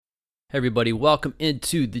Hey everybody, welcome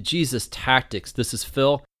into the Jesus Tactics. This is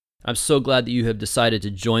Phil. I'm so glad that you have decided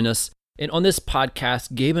to join us. And on this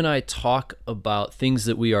podcast, Gabe and I talk about things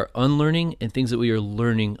that we are unlearning and things that we are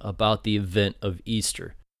learning about the event of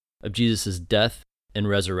Easter, of Jesus' death and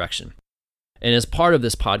resurrection. And as part of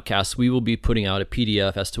this podcast, we will be putting out a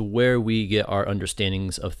PDF as to where we get our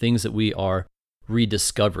understandings of things that we are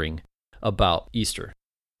rediscovering about Easter.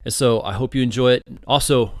 And so I hope you enjoy it.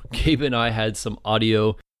 Also, Gabe and I had some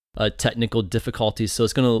audio technical difficulties, so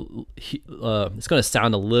it's gonna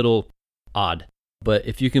sound a little odd. But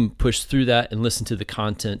if you can push through that and listen to the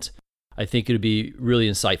content, I think it'll be really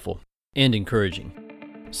insightful and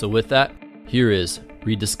encouraging. So with that, here is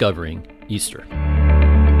Rediscovering Easter.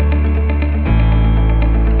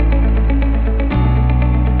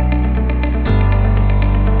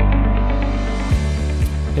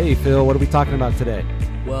 Hey Phil, what are we talking about today?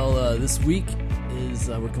 Well, this week is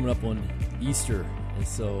we're coming up on Easter. And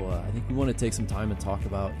so I think we want to take some time and talk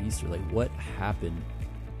about Easter, like what happened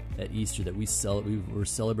at Easter that we're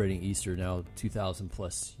celebrating Easter now 2,000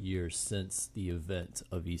 plus years since the event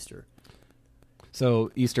of Easter. So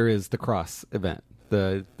Easter is the cross event,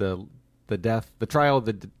 the death, the trial,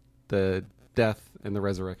 the death and the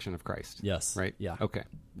resurrection of Christ. Yes. Right? Yeah. Okay.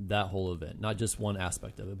 That whole event, not just one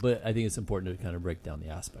aspect of it, but I think it's important to kind of break down the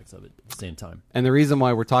aspects of it at the same time. And the reason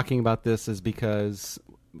why we're talking about this is because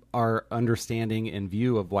our understanding and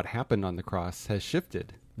view of what happened on the cross has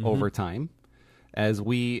shifted over time as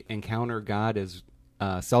we encounter God as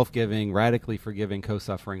self-giving, radically forgiving,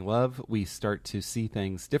 co-suffering love. We start to see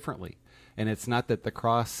things differently, and it's not that the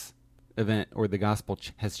cross event or the gospel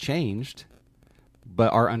has changed,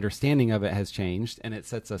 but our understanding of it has changed, and it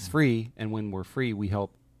sets us free. And when we're free, we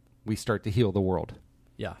start to heal the world.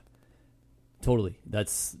 Yeah. Totally.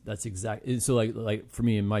 That's exactly. So like for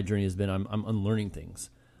me, in my journey has been I'm unlearning things.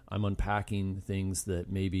 I'm unpacking things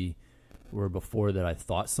that maybe were before that I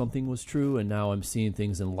thought something was true, and now I'm seeing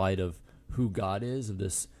things in light of who God is, of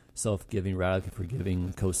this self-giving, radically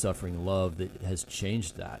forgiving, co-suffering love that has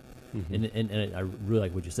changed that. Mm-hmm. And I really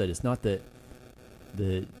like what you said. It's not that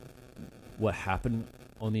what happened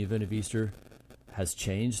on the event of Easter has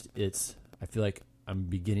changed. I feel like I'm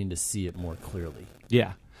beginning to see it more clearly.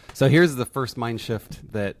 Yeah. So here's the first mind shift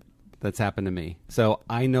that's happened to me. So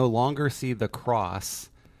I no longer see the cross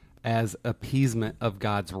as appeasement of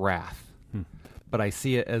God's wrath, but I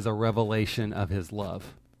see it as a revelation of his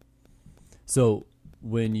love. So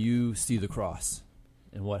when you see the cross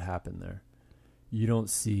and what happened there, you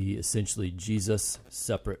don't see essentially Jesus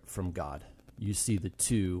separate from God. You see the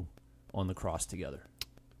two on the cross together.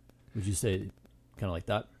 Would you say kind of like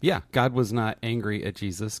that? Yeah. God was not angry at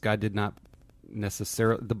Jesus. God did not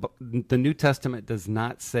necessarily. The New Testament does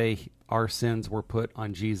not say our sins were put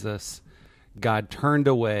on Jesus. God turned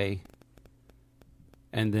away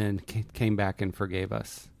and then came back and forgave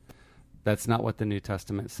us. That's not what the New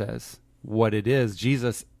Testament says. What it is,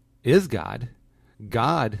 Jesus is God.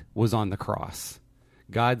 God was on the cross.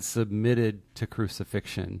 God submitted to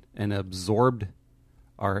crucifixion and absorbed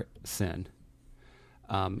our sin.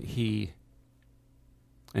 He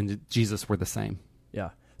and Jesus were the same. Yeah.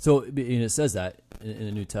 So and it says that in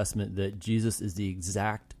the New Testament that Jesus is the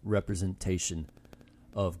exact representation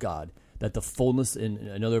of God. That the fullness, in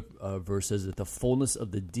another verse says that the fullness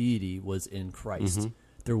of the deity was in Christ. Mm-hmm.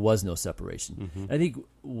 There was no separation. Mm-hmm. I think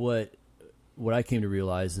what I came to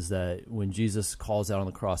realize is that when Jesus calls out on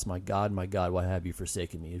the cross, my God, why have you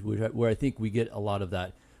forsaken me? Where I think we get a lot of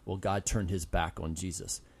that, well, God turned his back on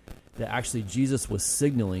Jesus. That actually Jesus was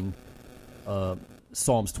signaling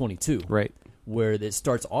Psalms 22. Right. Where it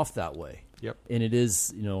starts off that way. Yep. And it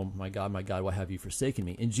is, my God, why have you forsaken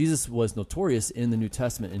me? And Jesus was notorious in the New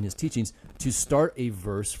Testament in his teachings to start a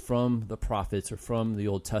verse from the prophets or from the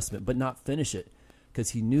Old Testament, but not finish it because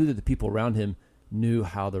he knew that the people around him knew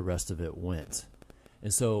how the rest of it went.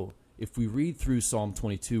 And so if we read through Psalm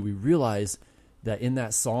 22, we realize that in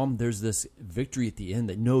that psalm, there's this victory at the end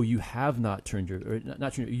that, no, you have not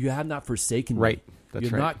you have not forsaken me. Right. That's you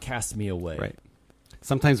have right. not cast me away. Right.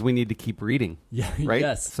 Sometimes we need to keep reading. Yeah. Right.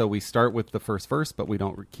 Yes. So we start with the first verse, but we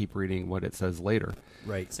don't keep reading what it says later.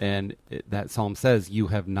 Right. And that psalm says, "You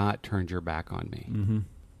have not turned your back on me." Mm-hmm.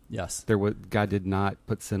 Yes. God did not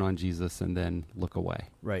put sin on Jesus and then look away.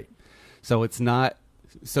 Right. So it's not.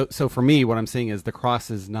 So for me, what I'm saying is the cross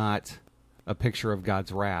is not a picture of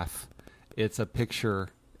God's wrath. It's a picture.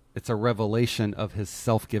 It's a revelation of his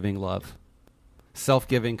self-giving love,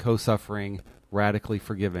 self-giving, co-suffering, radically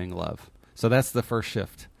forgiving love. So that's the first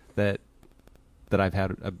shift that I've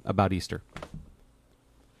had about Easter.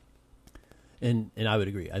 And I would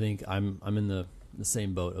agree. I think I'm in the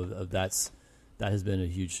same boat of that has been a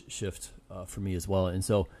huge shift for me as well. And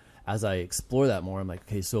so as I explore that more, I'm like,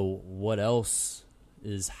 okay, so what else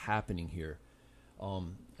is happening here?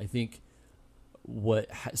 I think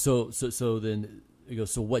so then you go,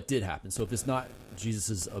 so what did happen? So if it's not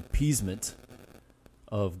Jesus's appeasement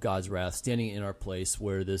of God's wrath, standing in our place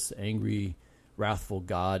where this angry, wrathful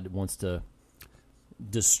God wants to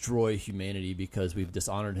destroy humanity because we've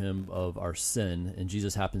dishonored him of our sin, and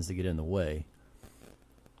Jesus happens to get in the way.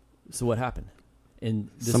 So what happened? And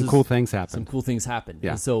some cool things happened. Some cool things happened.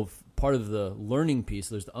 Yeah. And so part of the learning piece,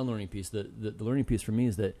 there's the unlearning piece. The learning piece for me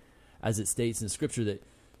is that, as it states in Scripture,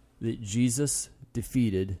 that Jesus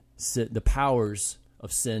defeated the powers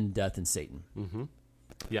of sin, death, and Satan. Mm-hmm.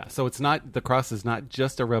 Yeah. So the cross is not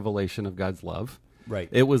just a revelation of God's love. Right.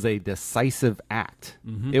 It was a decisive act.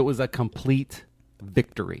 Mm-hmm. It was a complete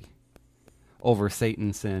victory over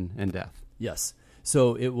Satan, sin, and death. Yes.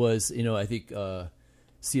 So it was, I think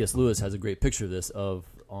C.S. Lewis has a great picture of this, of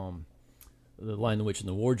The Lion, the Witch, and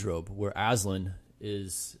the Wardrobe, where Aslan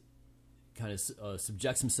is kind of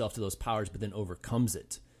subjects himself to those powers, but then overcomes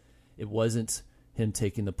it. It wasn't him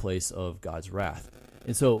taking the place of God's wrath.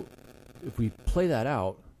 And so if we play that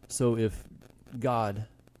out, so if God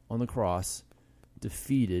on the cross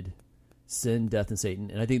defeated sin, death, and Satan,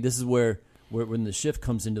 and I think this is where when the shift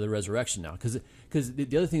comes into the resurrection now, because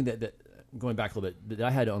the other thing that going back a little bit that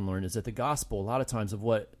I had to unlearn is that the gospel, a lot of times of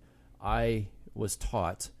what I was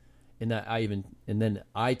taught, and that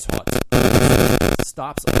I taught,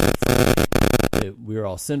 stops on Friday. That we are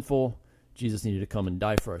all sinful. Jesus needed to come and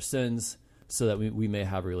die for our sins so that we may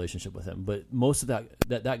have a relationship with him. But most of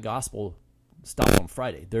that gospel stopped on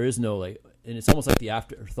Friday. There is no and it's almost like the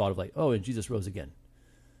afterthought of and Jesus rose again.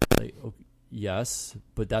 Okay, yes,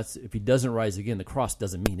 but if he doesn't rise again, the cross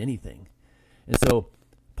doesn't mean anything. And so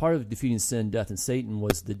part of defeating sin, death, and Satan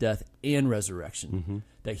was the death and resurrection. Mm-hmm.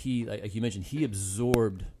 That he, like you mentioned, he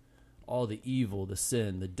absorbed all the evil, the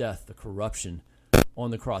sin, the death, the corruption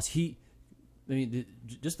on the cross.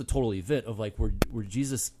 Just the total event of where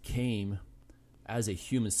Jesus came as a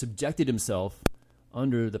human, subjected himself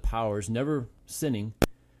under the powers, never sinning,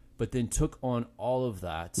 but then took on all of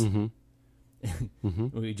that. Mm-hmm.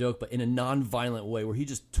 Mm-hmm. We joke, but in a non-violent way, where he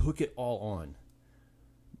just took it all on.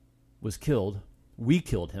 Was killed. We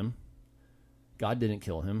killed him. God didn't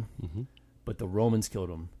kill him, mm-hmm. but the Romans killed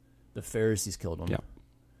him. The Pharisees killed him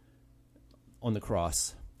on the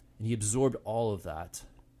cross. And he absorbed all of that.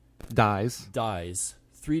 Dies.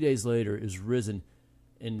 3 days later is risen,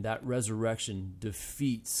 and that resurrection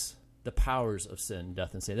defeats the powers of sin,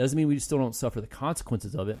 death, and Satan. That doesn't mean we still don't suffer the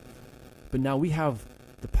consequences of it, but now we have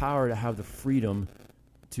the power to have the freedom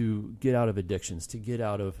to get out of addictions, to get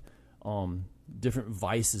out of different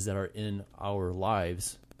vices that are in our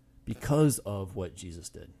lives because of what Jesus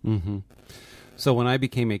did. Mm-hmm. So when I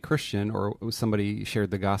became a Christian, or somebody shared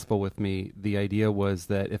the gospel with me, the idea was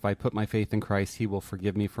that if I put my faith in Christ, he will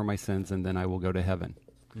forgive me for my sins, and then I will go to heaven.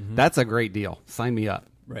 Mm-hmm. That's a great deal. Sign me up.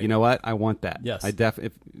 Right. You know what? I want that. Yes. I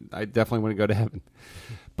definitely want to go to heaven.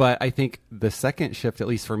 But I think the second shift, at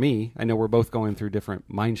least for me, I know we're both going through different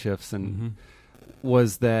mind shifts, and mm-hmm.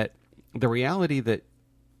 was that the reality that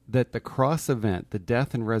the cross event, the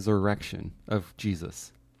death and resurrection of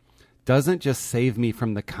Jesus, doesn't just save me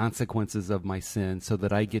from the consequences of my sin so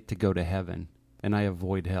that I get to go to heaven and I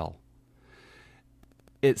avoid hell.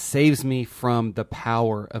 It saves me from the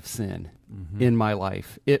power of sin mm-hmm. in my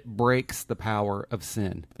life. It breaks the power of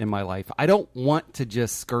sin in my life. I don't want to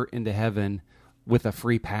just skirt into heaven with a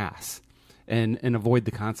free pass and avoid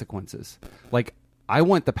the consequences. I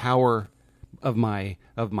want the power of my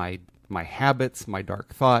habits, my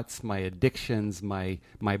dark thoughts, my addictions, my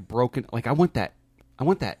broken. I want that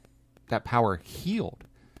power healed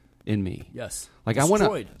in me. Yes.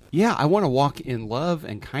 Destroyed. I want to walk in love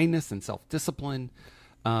and kindness and self-discipline.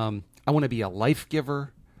 I want to be a life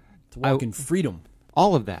giver. To walk in freedom.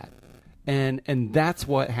 All of that. And that's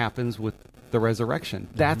what happens with the resurrection.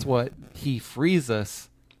 That's mm-hmm. what he frees us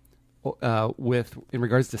with in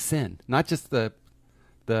regards to sin. Not just the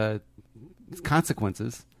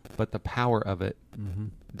consequences, but the power of it mm-hmm.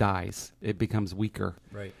 dies. It becomes weaker.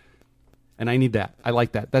 Right. And I need that. I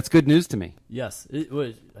like that. That's good news to me. Yes. I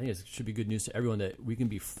think it should be good news to everyone that we can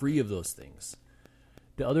be free of those things.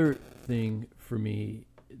 The other thing for me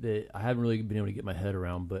that I haven't really been able to get my head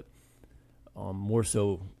around, but more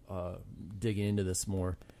so digging into this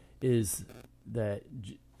more, is that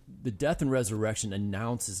the death and resurrection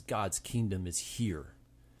announces God's kingdom is here.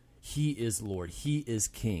 He is Lord. He is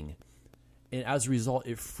King. And as a result,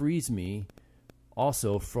 it frees me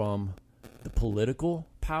also from the political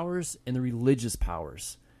powers and the religious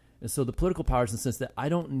powers. And so the political powers in the sense that I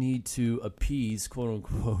don't need to appease, quote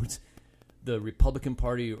unquote, the Republican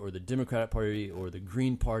Party or the Democratic Party or the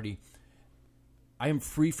Green Party. I am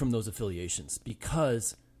free from those affiliations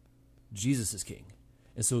because Jesus is king.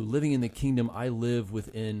 And so living in the kingdom, I live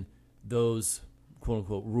within those quote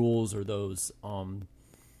unquote rules or those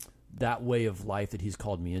that way of life that he's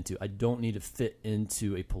called me into. I don't need to fit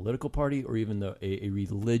into a political party or even a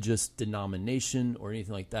religious denomination or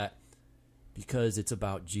anything like that, because it's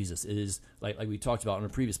about Jesus. It is like we talked about on a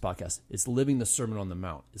previous podcast. It's living the Sermon on the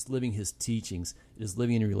Mount. It's living his teachings. It is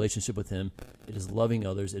living in a relationship with him. It is loving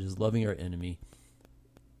others. It is loving our enemy.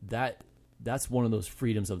 That's one of those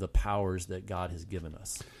freedoms of the powers that God has given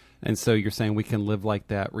us. And so you're saying we can live like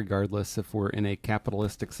that regardless if we're in a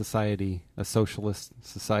capitalistic society, a socialist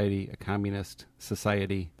society, a communist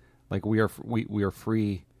society. Like we are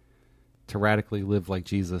free to radically live like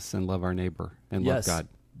Jesus and love our neighbor and love God.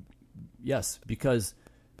 Yes, because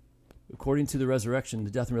according to the resurrection,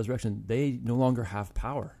 the death and resurrection, they no longer have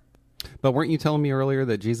power. But weren't you telling me earlier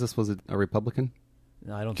that Jesus was a Republican?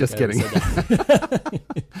 No, I don't. Just think kidding. I ever said that.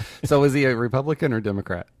 So was he a Republican or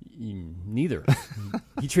Democrat? Neither.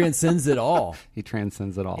 He transcends it all. He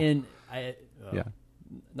transcends it all. And yeah.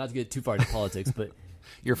 Not to get too far into politics, but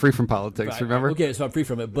you're free from politics. Remember? Okay, so I'm free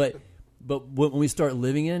from it. But when we start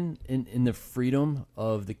living in the freedom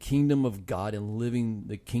of the kingdom of God and living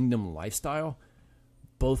the kingdom lifestyle,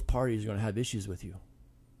 both parties are going to have issues with you.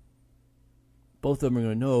 Both of them are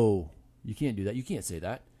going to know you can't do that. You can't say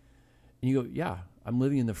that. And you go, yeah, I'm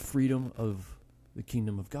living in the freedom of the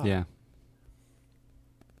kingdom of God. Yeah.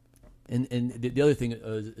 And the other thing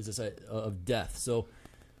is this of death. So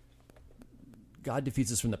God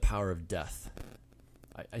defeats us from the power of death.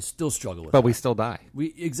 I still struggle with but that. we still die.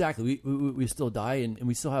 We still die, and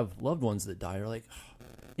we still have loved ones that die. Are like,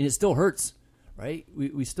 and it still hurts, right?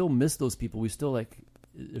 We still miss those people. We still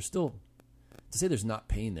there's still, to say there's not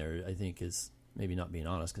pain there, I think is maybe not being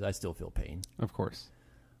honest, because I still feel pain. Of course.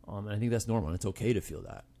 And I think that's normal, and it's okay to feel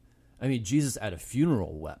that. I mean, Jesus at a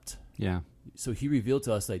funeral wept. Yeah. So he revealed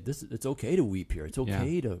to us like this. It's okay to weep here. It's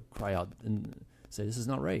okay to cry out and say this is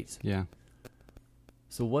not right. Yeah.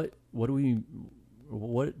 So what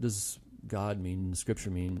does God mean? Scripture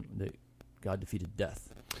mean that God defeated death?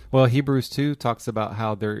 Well, Hebrews 2 talks about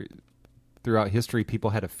how throughout history people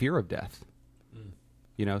had a fear of death.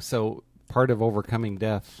 You know, so part of overcoming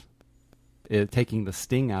death, taking the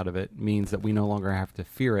sting out of it, means that we no longer have to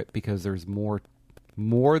fear it because there's more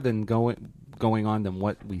than going on than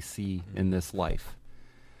what we see in this life.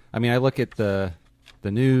 I mean, I look at the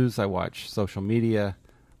news, I watch social media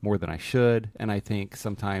more than I should, and I think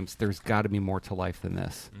sometimes there's got to be more to life than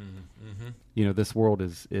this. Mm-hmm. You know, this world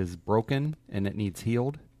is broken and it needs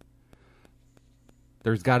healed.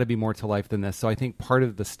 There's got to be more to life than this. So I think part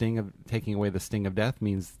of the sting of taking away the sting of death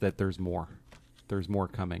means that there's more. There's more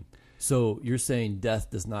coming. So you're saying death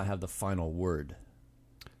does not have the final word?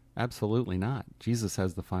 Absolutely not. Jesus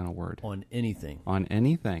has the final word. On anything. On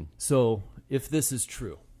anything. So if this is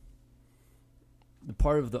true, the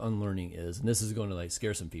part of the unlearning is, and this is going to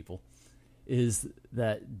scare some people, is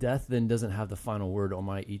that death then doesn't have the final word on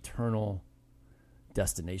my eternal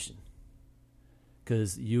destination.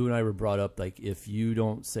 Because you and I were brought up, if you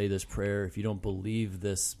don't say this prayer, if you don't believe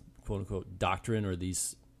this quote unquote doctrine or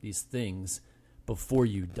these things before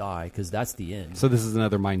you die, because that's the end. So this is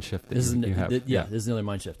another mind shift that you have. This is another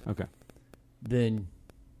mind shift. Okay. Then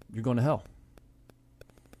you're going to hell.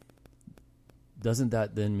 Doesn't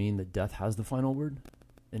that then mean that death has the final word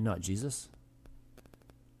and not Jesus?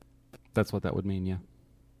 That's what that would mean, yeah.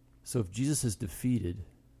 So if Jesus has defeated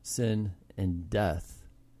sin and death,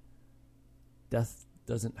 death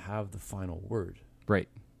doesn't have the final word. Right.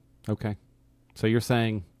 Okay. So are you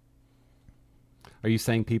saying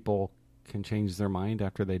people can change their mind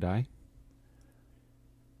after they die?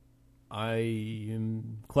 I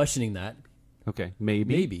am questioning that. Okay.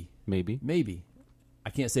 Maybe. I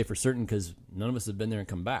can't say for certain because none of us have been there and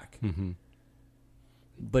come back. Mm-hmm.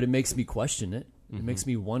 But it makes me question it. It Mm-hmm. makes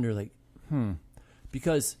me wonder,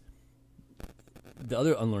 because the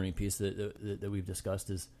other unlearning piece that we've discussed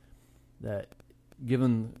is that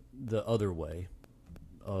given the other way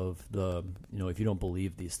of if you don't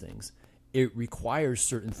believe these things, it requires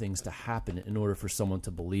certain things to happen in order for someone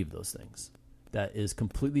to believe those things. That is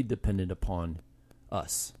completely dependent upon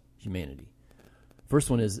us, humanity. First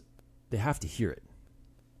one is they have to hear it.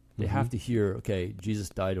 They have to hear, okay, Jesus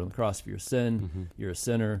died on the cross for your sin. Mm-hmm. You're a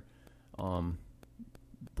sinner.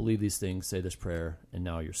 Believe these things, say this prayer, and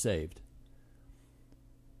now you're saved.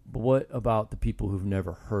 But what about the people who've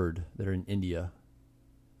never heard, that are in India?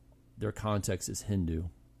 Their context is Hindu.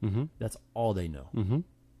 Mm-hmm. That's all they know. Mm-hmm.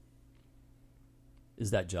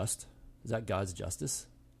 Is that just? Is that God's justice?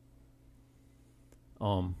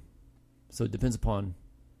 So it depends upon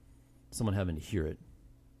someone having to hear it.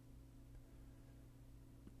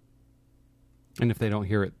 And if they don't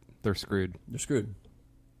hear it, they're screwed. They're screwed.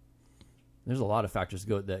 There's a lot of factors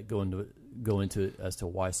that go into it as to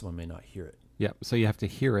why someone may not hear it. Yeah. So you have to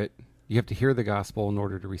hear it. You have to hear the gospel in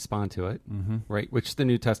order to respond to it, right? Which the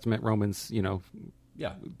New Testament, Romans,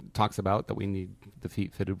 talks about, that we need the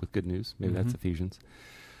feet fitted with good news. Maybe that's Ephesians.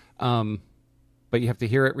 But you have to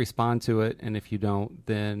hear it, respond to it, and if you don't,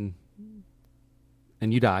 and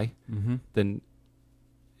you die, then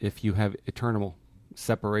if you have eternal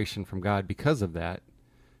separation from God because of that,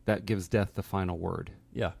 that gives death the final word.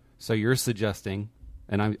 Yeah. So you're suggesting,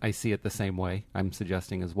 and I see it the same way, I'm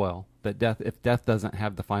suggesting as well, that if death doesn't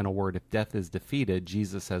have the final word, if death is defeated,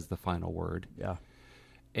 Jesus has the final word. Yeah.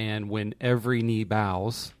 And when every knee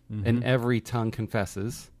bows and every tongue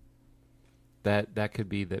confesses, that could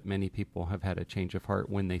be that many people have had a change of heart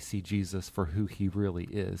when they see Jesus for who he really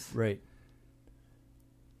is. Right.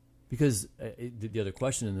 Because the other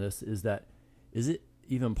question in this is that, is it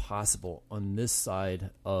even possible on this side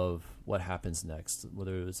of what happens next,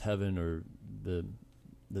 whether it's heaven or the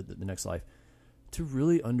next life, to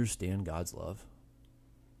really understand God's love,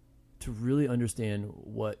 to really understand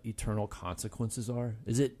what eternal consequences are?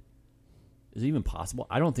 Is it even possible?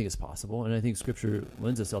 I don't think it's possible, and I think Scripture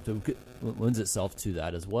lends itself to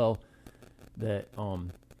that as well. That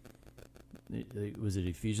was it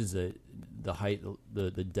Ephesians, that the height, the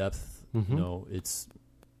depth, it's,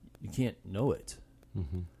 you can't know it.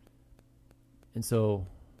 And so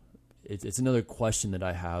it's another question that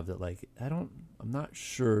I have, that I'm not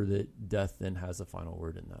sure that death then has a final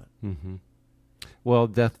word in that. Well,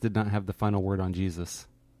 death did not have the final word on Jesus.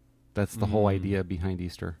 That's the whole idea behind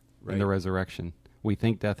Easter and the resurrection. We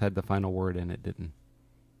think death had the final word, and it didn't.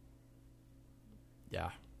 Yeah.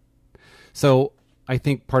 So I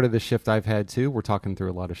think part of the shift I've had too, we're talking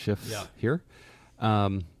through a lot of shifts here,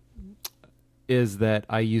 is that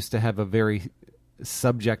I used to have a very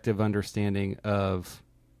subjective understanding of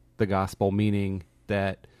the gospel, meaning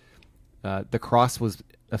that the cross was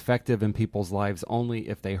effective in people's lives only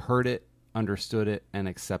if they heard it, understood it, and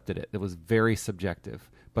accepted it. It was very subjective.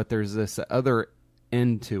 But there's this other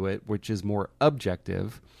end to it, which is more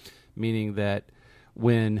objective, meaning that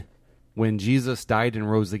when Jesus died and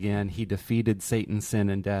rose again, he defeated Satan, sin,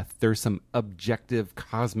 and death. There's some objective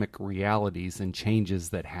cosmic realities and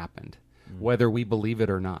changes that happened, whether we believe it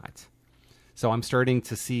or not. So I'm starting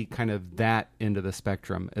to see kind of that end of the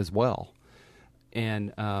spectrum as well.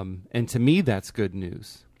 And to me, that's good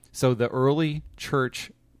news. So the early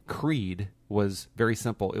church creed was very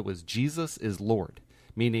simple. It was Jesus is Lord,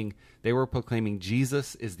 meaning they were proclaiming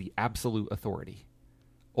Jesus is the absolute authority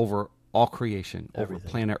over all creation, over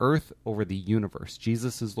planet Earth, over the universe.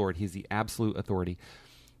 Jesus is Lord. He's the absolute authority.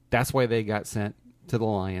 That's why they got sent to the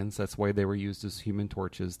lions. That's why they were used as human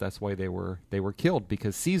torches. That's why they were killed,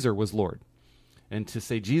 because Caesar was Lord. And to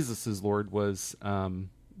say Jesus is Lord was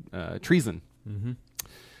treason.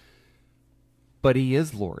 But he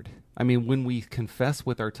is Lord. I mean, when we confess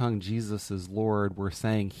with our tongue Jesus is Lord, we're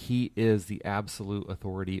saying he is the absolute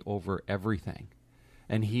authority over everything.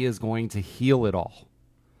 And he is going to heal it all,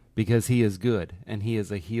 because he is good, and he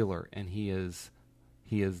is a healer, and he is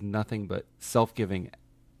nothing but self-giving,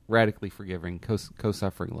 radically forgiving,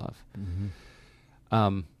 co-suffering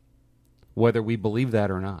love. Whether we believe that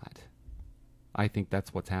or not, I think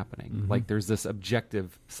that's what's happening. Like, there's this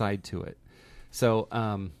objective side to it. So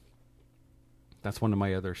that's one of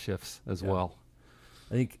my other shifts as well.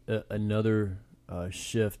 I think another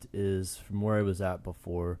shift is, from where I was at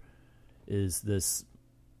before, is this,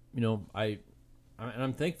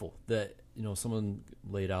 I'm thankful that, someone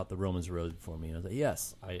laid out the Romans road for me. And I was like,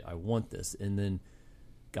 yes, I want this. And then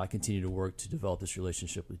God continued to work to develop this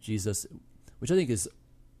relationship with Jesus, which I think is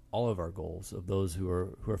all of our goals, of those who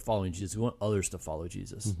are following Jesus. We want others to follow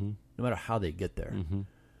Jesus, no matter how they get there.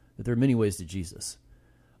 That there are many ways to Jesus.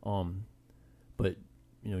 But,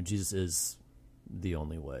 Jesus is the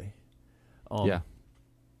only way.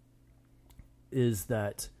 Is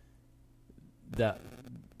that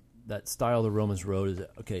style of the Romans road is,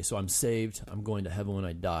 okay, so I'm saved, I'm going to heaven when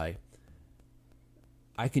I die.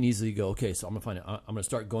 I can easily go, okay, so I'm going to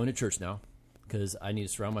start going to church now, because I need to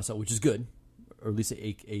surround myself, which is good, or at least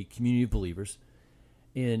a community of believers,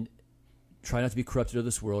 and try not to be corrupted of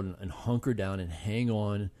this world, and hunker down and hang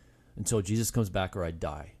on until Jesus comes back or I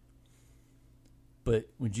die. But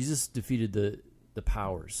when Jesus defeated the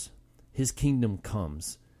powers, his kingdom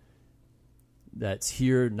comes. That's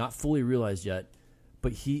here, not fully realized yet,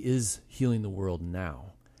 but he is healing the world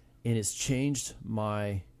now. And it's changed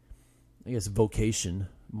my, vocation,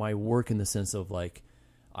 my work, in the sense of,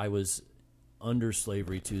 I was under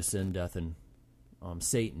slavery to sin, death, and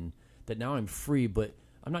Satan, that now I'm free, but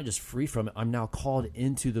I'm not just free from it. I'm now called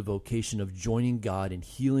into the vocation of joining God in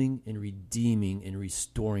healing and redeeming and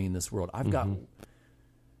restoring this world. I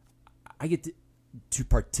get to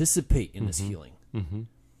participate in this healing.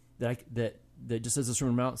 That just as the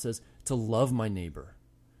Sermon on the Mount says, to love my neighbor,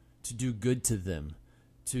 to do good to them,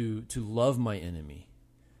 to love my enemy.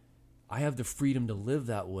 I have the freedom to live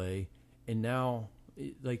that way. And now,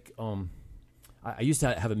 I used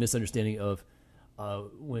to have a misunderstanding of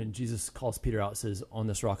when Jesus calls Peter out, says, on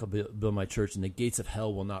this rock I'll build my church, and the gates of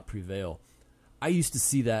hell will not prevail. I used to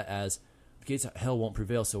see that as the gates of hell won't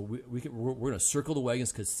prevail, so we're going to circle the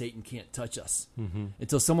wagons because Satan can't touch us.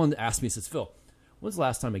 Until someone asked me, says, Phil, when's the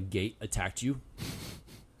last time a gate attacked you?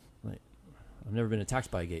 I've never been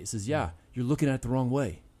attacked by a gate. It says, yeah, you're looking at it the wrong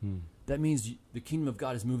way. That means the kingdom of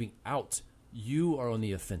God is moving out. You are on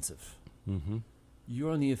the offensive.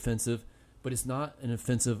 You're on the offensive, but it's not an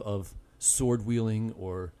offensive of sword wielding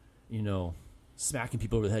or, smacking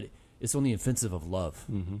people over the head. It's on the offensive of love.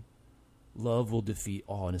 Love will defeat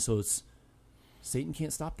all. And so Satan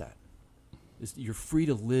can't stop that. You're free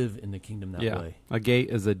to live in the kingdom that way. A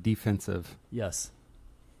gate is a defensive. Yes.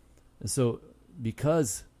 And so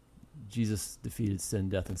because Jesus defeated sin,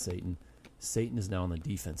 death, and Satan, Satan is now on the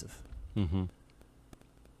defensive. And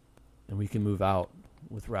we can move out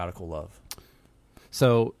with radical love.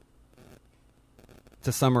 So,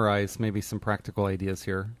 to summarize maybe some practical ideas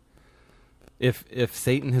here, if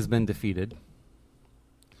Satan has been defeated,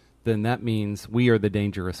 then that means we are the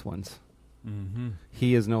dangerous ones.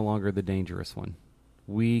 He is no longer the dangerous one.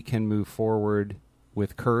 We can move forward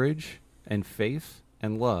with courage and faith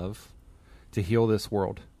and love to heal this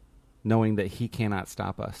world, knowing that he cannot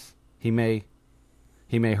stop us. He may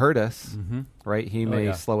hurt us, right? He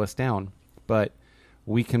may slow us down, but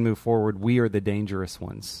we can move forward. We are the dangerous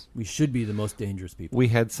ones. We should be the most dangerous people. We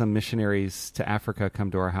had some missionaries to Africa come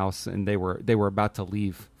to our house, and they were about to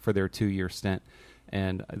leave for their 2-year stint,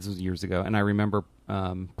 and this was years ago. And I remember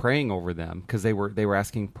praying over them because they were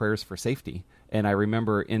asking prayers for safety. And I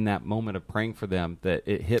remember in that moment of praying for them that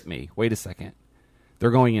it hit me. Wait a second, they're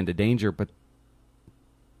going into danger, but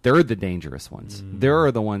they're the dangerous ones.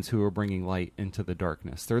 They're the ones who are bringing light into the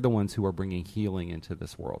darkness. They're the ones who are bringing healing into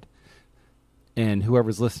this world. And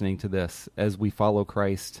whoever's listening to this, as we follow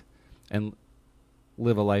Christ and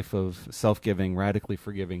live a life of self-giving, radically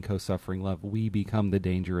forgiving, co-suffering love, we become the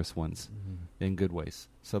dangerous ones in good ways.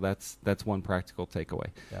 So that's one practical takeaway.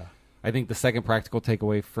 Yeah. I think the second practical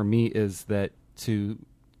takeaway for me is that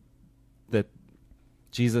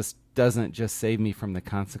Jesus doesn't just save me from the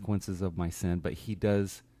consequences of my sin, but he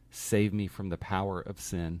does save me from the power of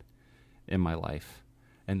sin in my life.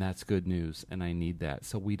 And that's good news, and I need that.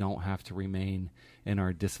 So we don't have to remain in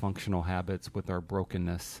our dysfunctional habits with our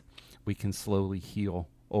brokenness. We can slowly heal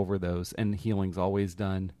over those, and healing's always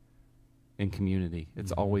done in community.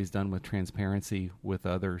 It's always done with transparency with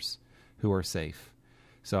others who are safe.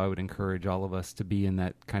 So I would encourage all of us to be in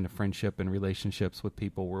that kind of friendship and relationships with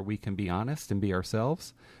people where we can be honest and be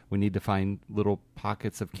ourselves. We need to find little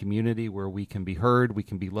pockets of community where we can be heard, we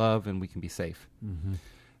can be loved, and we can be safe.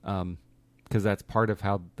 Because that's part of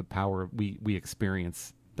how the power we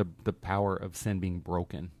experience the power of sin being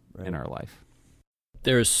broken in our life.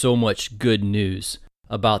 There is so much good news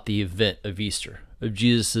about the event of Easter, of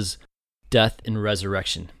Jesus' death and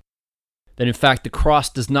resurrection, that in fact the cross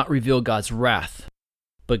does not reveal God's wrath,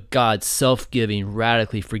 but God's self-giving,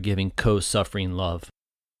 radically forgiving, co-suffering love.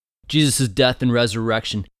 Jesus' death and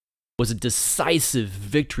resurrection was a decisive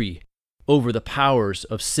victory over the powers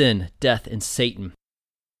of sin, death, and Satan,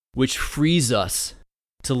 which frees us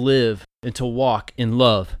to live and to walk in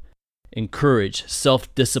love, in courage,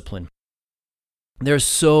 self-discipline. There are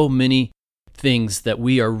so many things that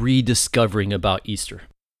we are rediscovering about Easter.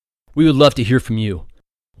 We would love to hear from you.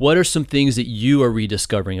 What are some things that you are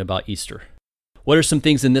rediscovering about Easter? What are some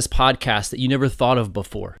things in this podcast that you never thought of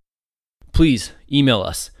before? Please email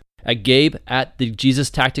us at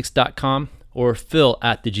gabe@thejesustactics.com or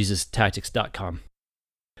phil@thejesustactics.com.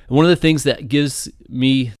 And one of the things that gives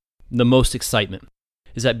me the most excitement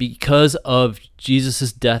is that because of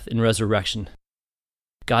Jesus' death and resurrection,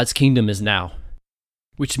 God's kingdom is now,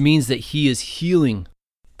 which means that he is healing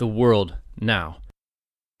the world now.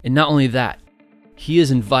 And not only that, he is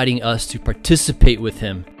inviting us to participate with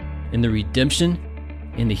him in the redemption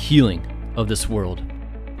and the healing of this world.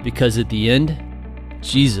 Because at the end,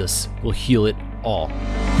 Jesus will heal it all.